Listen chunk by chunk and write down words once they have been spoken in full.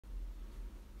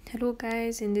Hello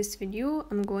guys, in this video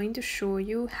I'm going to show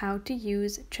you how to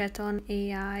use ChatOn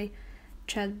AI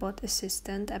chatbot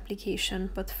assistant application.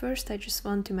 But first I just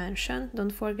want to mention,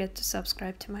 don't forget to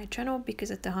subscribe to my channel,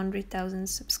 because at 100,000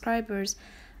 subscribers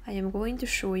I am going to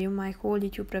show you my whole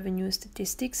YouTube revenue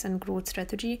statistics and growth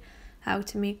strategy, how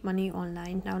to make money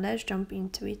online. Now let's jump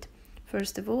into it.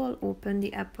 First of all, open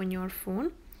the app on your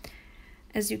phone.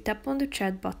 As you tap on the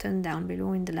chat button down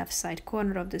below in the left side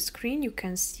corner of the screen, you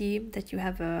can see that you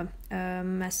have a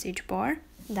message bar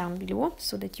down below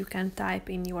so that you can type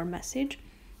in your message.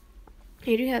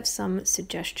 Here you have some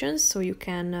suggestions, so you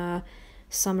can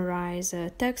summarize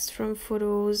text from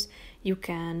photos, you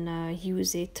can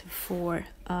use it for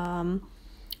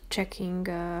checking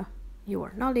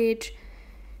your knowledge,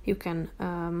 you can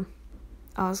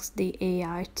ask the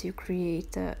AI to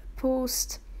create a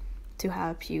post to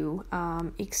help you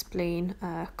explain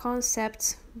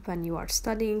concepts when you are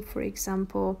studying, for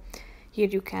example. Here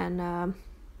you can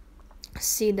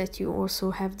see that you also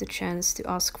have the chance to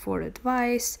ask for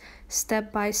advice,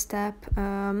 step-by-step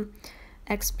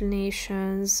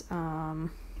explanations.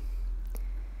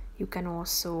 You can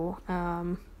also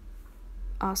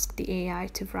ask the AI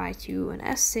to write you an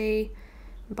essay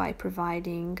by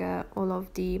providing all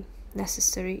of the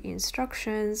necessary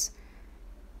instructions.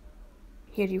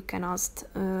 Here you can ask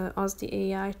the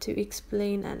AI to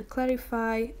explain and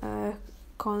clarify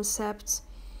concepts.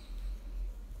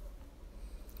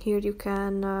 Here you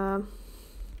can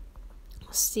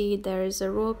see there is a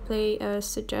roleplay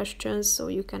suggestion, so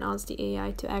you can ask the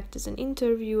AI to act as an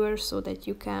interviewer so that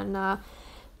you can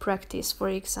practice, for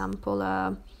example,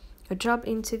 a job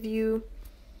interview.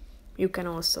 You can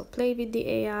also play with the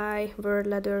AI, word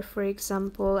ladder for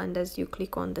example, and as you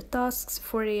click on the tasks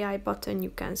for AI button,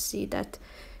 you can see that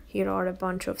here are a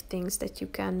bunch of things that you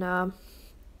can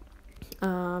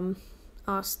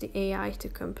ask the AI to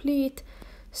complete,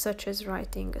 such as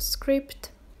writing a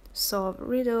script, solve a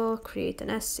riddle, create an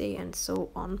essay, and so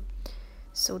on.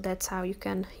 So that's how you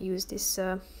can use this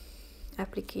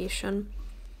application,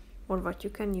 or what you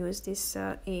can use this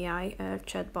AI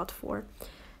chatbot for.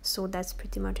 So that's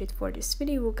pretty much it for this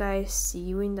video, guys. See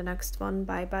you in the next one.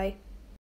 Bye bye.